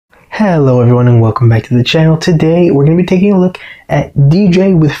Hello everyone and welcome back to the channel. Today we're going to be taking a look at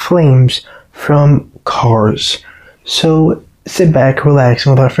DJ with Flames from Cars. So sit back, relax,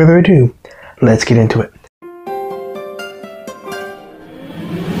 and without further ado, let's get into it.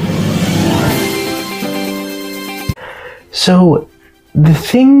 So the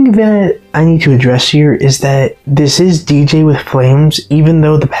thing that I need to address here is that this is DJ with Flames, even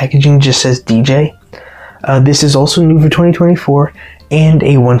though the packaging just says DJ. This is also new for 2024 and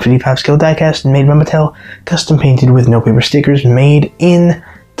a 155 scale diecast made by Mattel, custom painted with no paper stickers, made in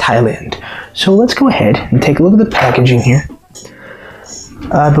Thailand. So let's go ahead and take a look at the packaging here.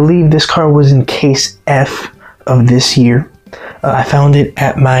 I believe this car was in case F of this year. I found it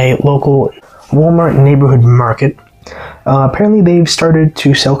at my local Walmart neighborhood market. Apparently they've started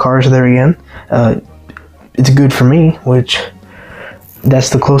to sell cars there again. It's good for me, which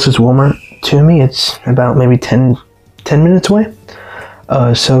that's the closest Walmart to me. It's about maybe 10 minutes away.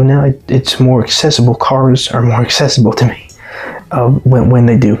 So now it's more accessible. Cars are more accessible to me when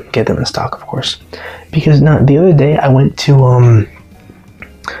they do get them in stock, of course. Because the other day I went to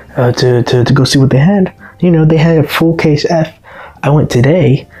go see what they had. You know, they had a full case F. I went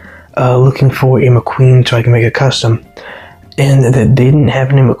today looking for a McQueen so I can make a custom, and they didn't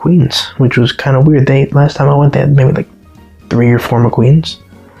have any McQueens, which was kind of weird. Last time I went, they had maybe like 3 or 4 McQueens.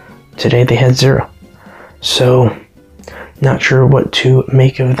 Today they had 0. So not sure what to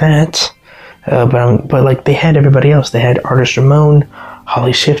make of that. But like they had everybody else. They had Artist Ramon,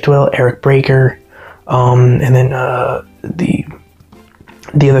 Holly Shiftwell, Eric Breaker, and then the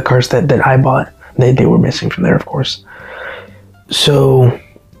other cars that I bought. They were missing from there, of course. So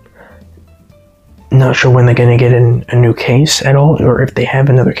not sure when they're gonna get in a new case at all, or if they have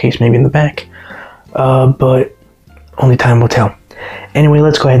another case maybe in the back. But only time will tell. Anyway,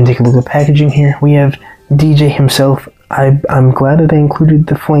 let's go ahead and take a look at the packaging here. We have DJ himself. I'm glad that they included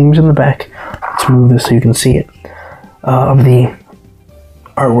the flames in the back. Let's move this so you can see it. Of the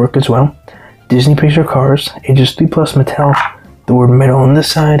artwork as well. Disney Pixar Cars, ages 3+ Mattel. The word metal on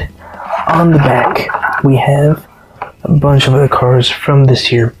this side. On the back, we have a bunch of other cars from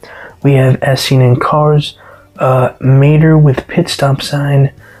this year. We have As Seen in Cars, Mater with pit stop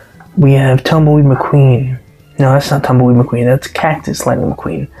sign. We have Tumbleweed McQueen. No, that's not Tumbleweed McQueen. That's Cactus Lightning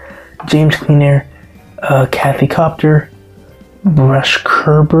McQueen. James Clean Air, Kathy Copter, Brush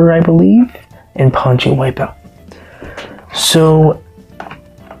Kerber, I believe, and Poncho Wipeout. So,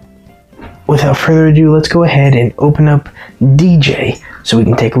 without further ado, let's go ahead and open up DJ so we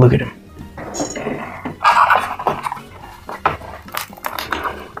can take a look at him.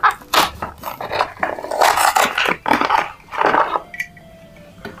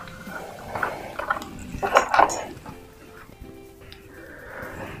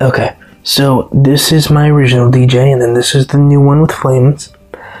 Okay, so this is my original DJ, and then this is the new one with flames.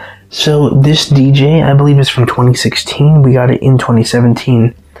 So this DJ, I believe, is from 2016. We got it in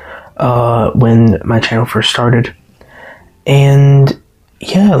 2017 when my channel first started. And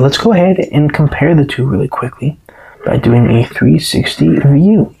yeah, let's go ahead and compare the two really quickly by doing a 360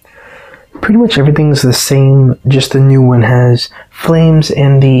 view. Pretty much everything's the same, just the new one has flames,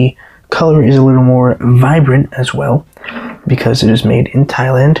 and the color is a little more vibrant as well, because it is made in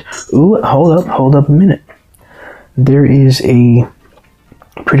Thailand. Ooh, hold up a minute. There is a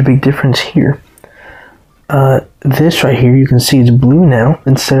pretty big difference here. This right here, you can see it's blue now,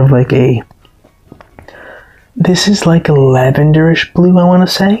 instead of like this is like a lavenderish blue, I want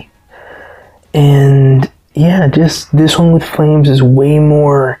to say. And yeah, just this one with flames is way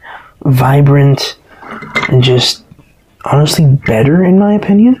more vibrant and just honestly better in my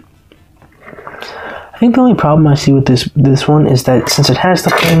opinion. I think the only problem I see with this one is that since it has the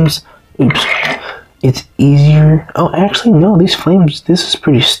flames, it's easier. Oh, actually, no, these flames, this is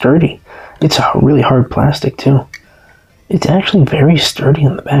pretty sturdy. It's a really hard plastic, too. It's actually very sturdy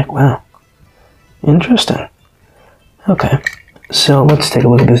on the back. Wow. Interesting. Okay, so let's take a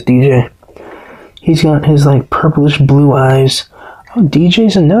look at this DJ. He's got his, like, purplish blue eyes. Oh,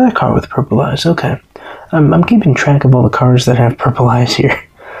 DJ's another car with purple eyes. Okay. I'm keeping track of all the cars that have purple eyes here.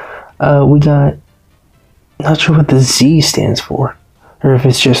 We got... Not sure what the Z stands for, or if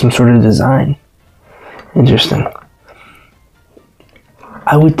it's just some sort of design. Interesting.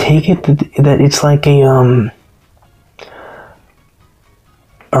 I would take it that it's like a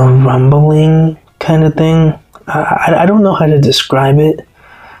rumbling kind of thing. I don't know how to describe it,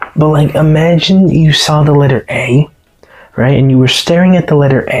 but like imagine you saw the letter A, right, and you were staring at the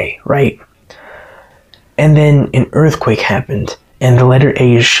letter A, right, and then an earthquake happened, and the letter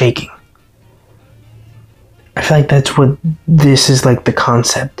A is shaking. I feel like that's what this is, like the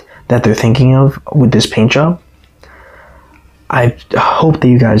concept that they're thinking of with this paint job. I hope that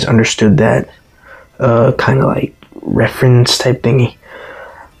you guys understood that kind of like reference type thingy.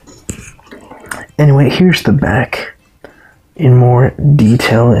 Anyway, here's the back in more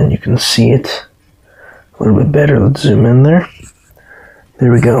detail, and you can see it a little bit better. Let's zoom in there.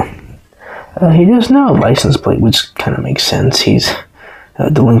 There we go. He does now have a license plate, which kind of makes sense. He's a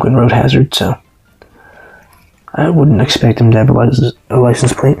delinquent road hazard, so I wouldn't expect him to have a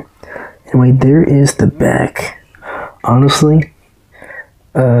license plate. Anyway, there is the back. Honestly,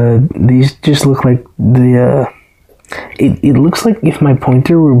 these just look like the, it looks like if my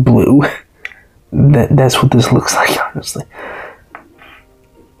pointer were blue, that's what this looks like, honestly.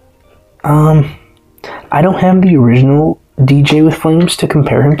 I don't have the original DJ with Flames to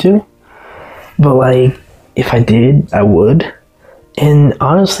compare him to, but like, if I did, I would. And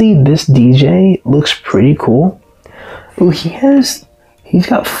honestly, this DJ looks pretty cool. Oh, he's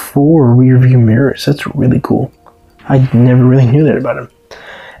got 4 rear view mirrors. That's really cool. I never really knew that about him.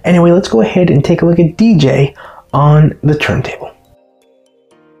 Anyway, let's go ahead and take a look at DJ on the turntable.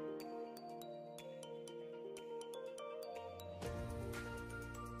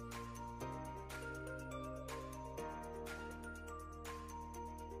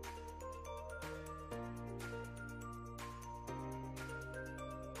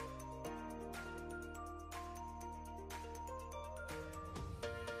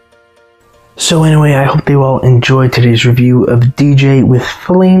 So anyway, I hope you all enjoyed today's review of DJ with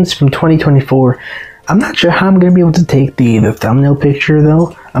Flames from 2024. I'm not sure how I'm going to be able to take the thumbnail picture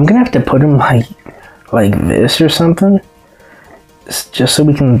though. I'm going to have to put him like this or something, just so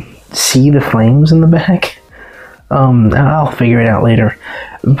we can see the flames in the back. I'll figure it out later.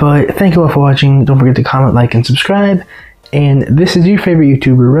 But thank you all for watching. Don't forget to comment, like, and subscribe. And this is your favorite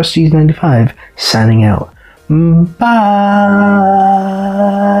YouTuber, Rusteze95, signing out. Bye!